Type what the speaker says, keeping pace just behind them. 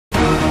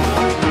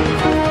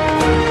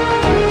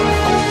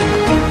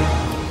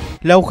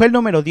La UGEL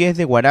número 10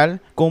 de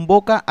Huaral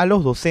convoca a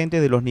los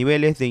docentes de los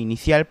niveles de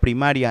inicial,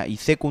 primaria y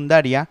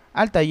secundaria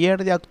al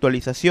taller de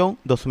actualización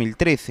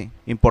 2013.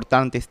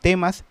 Importantes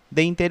temas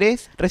de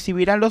interés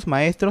recibirán los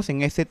maestros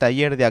en este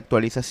taller de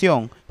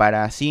actualización,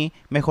 para así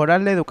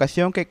mejorar la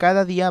educación que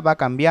cada día va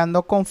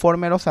cambiando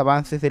conforme a los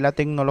avances de la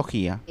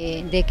tecnología.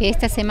 De que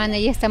esta semana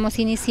ya estamos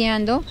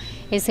iniciando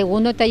el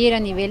segundo taller a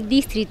nivel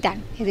distrital,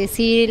 es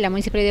decir, la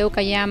Municipalidad de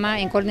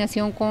Ucayama en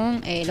coordinación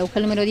con la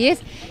UGEL número 10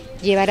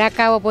 llevará a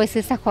cabo pues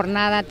esta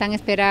jornada tan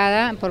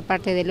esperada por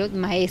parte de los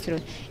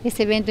maestros.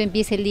 Este evento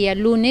empieza el día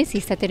lunes y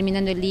está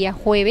terminando el día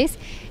jueves.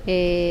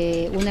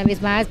 Una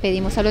vez más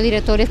pedimos a los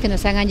directores que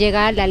nos hagan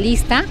llegar la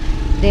lista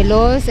de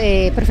los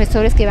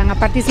profesores que van a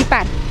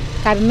participar.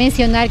 Cabe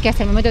mencionar que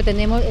hasta el momento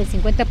tenemos el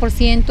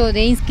 50%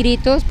 de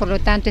inscritos, por lo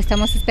tanto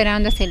estamos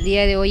esperando hasta el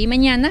día de hoy y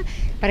mañana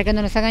para que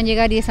nos hagan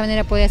llegar y de esa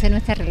manera poder hacer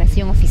nuestra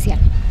relación oficial.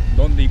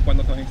 ¿Dónde y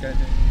cuándo se van a iniciar?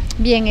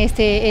 Bien,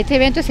 este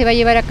evento se va a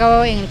llevar a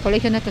cabo en el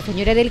Colegio Nuestra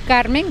Señora del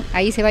Carmen.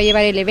 Ahí se va a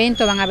llevar el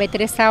evento, van a haber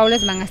 3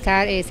 aulas, van a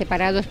estar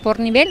separados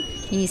por nivel,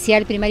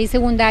 inicial, primaria y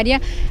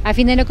secundaria, a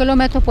fin de que los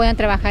maestros puedan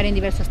trabajar en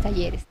diversos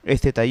talleres.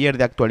 Este taller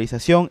de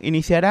actualización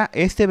iniciará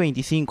este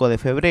 25 de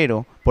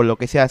febrero, por lo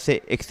que se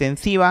hace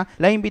extensiva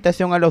la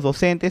invitación a los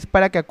docentes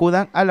para que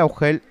acudan a la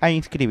UGEL a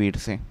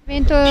inscribirse. El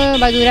evento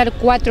va a durar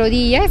 4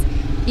 días.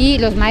 Y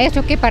los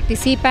maestros que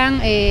participan,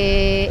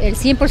 el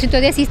 100%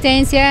 de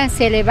asistencia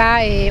se le va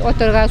a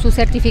otorgar su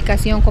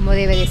certificación como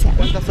debe de ser.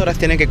 ¿Cuántas horas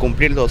tienen que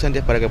cumplir los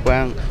docentes para que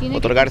puedan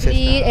otorgarse?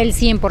 El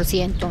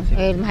 100%.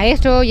 El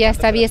maestro ya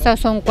está visto,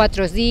 son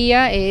 4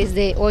 días, es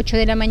de 8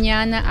 de la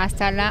mañana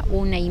hasta la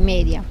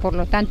 1:30. Por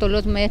lo tanto,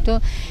 los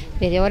maestros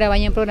desde ahora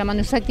vayan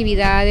programando sus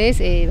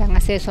actividades, van a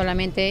ser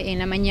solamente en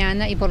la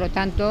mañana y por lo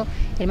tanto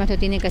el maestro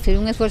tiene que hacer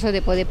un esfuerzo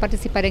de poder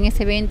participar en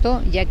este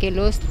evento, ya que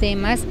los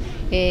temas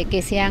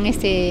que se han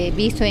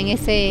visto en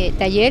este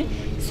taller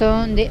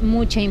son de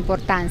mucha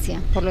importancia.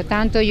 Por lo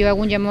tanto, yo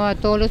hago un llamado a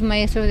todos los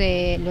maestros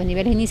de los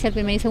niveles inicial,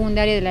 primaria y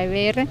secundaria de la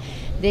IBR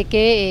de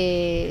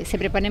que se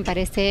preparen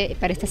para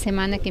esta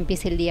semana que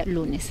empieza el día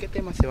lunes. ¿Qué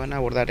temas se van a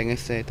abordar en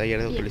este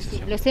taller de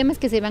actualización? Los temas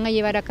que se van a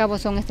llevar a cabo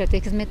son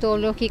estrategias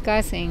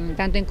metodológicas,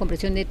 tanto en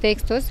comprensión de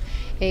textos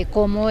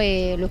como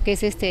lo que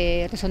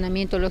es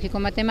razonamiento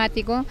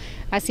lógico-matemático,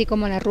 así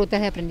como las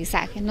rutas de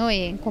aprendizaje, ¿no?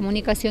 En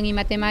comunicación y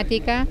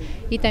matemática,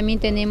 y también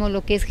tenemos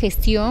lo que es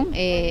gestión.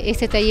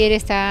 Este taller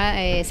está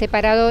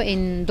separado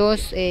en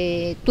 2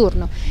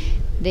 turnos.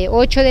 De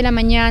 8 de la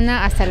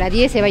mañana hasta las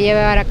 10 se va a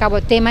llevar a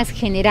cabo temas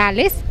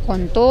generales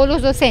con todos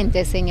los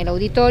docentes en el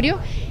auditorio,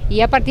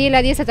 y a partir de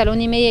las 10 hasta la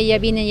 1:30 ya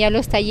vienen ya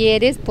los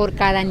talleres por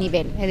cada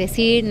nivel, es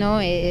decir, ¿no?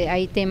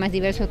 Hay temas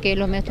diversos que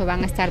los maestros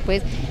van a estar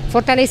pues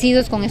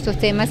fortalecidos con estos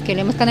temas que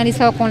lo hemos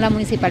canalizado con la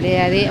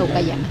Municipalidad de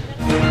Ucayama.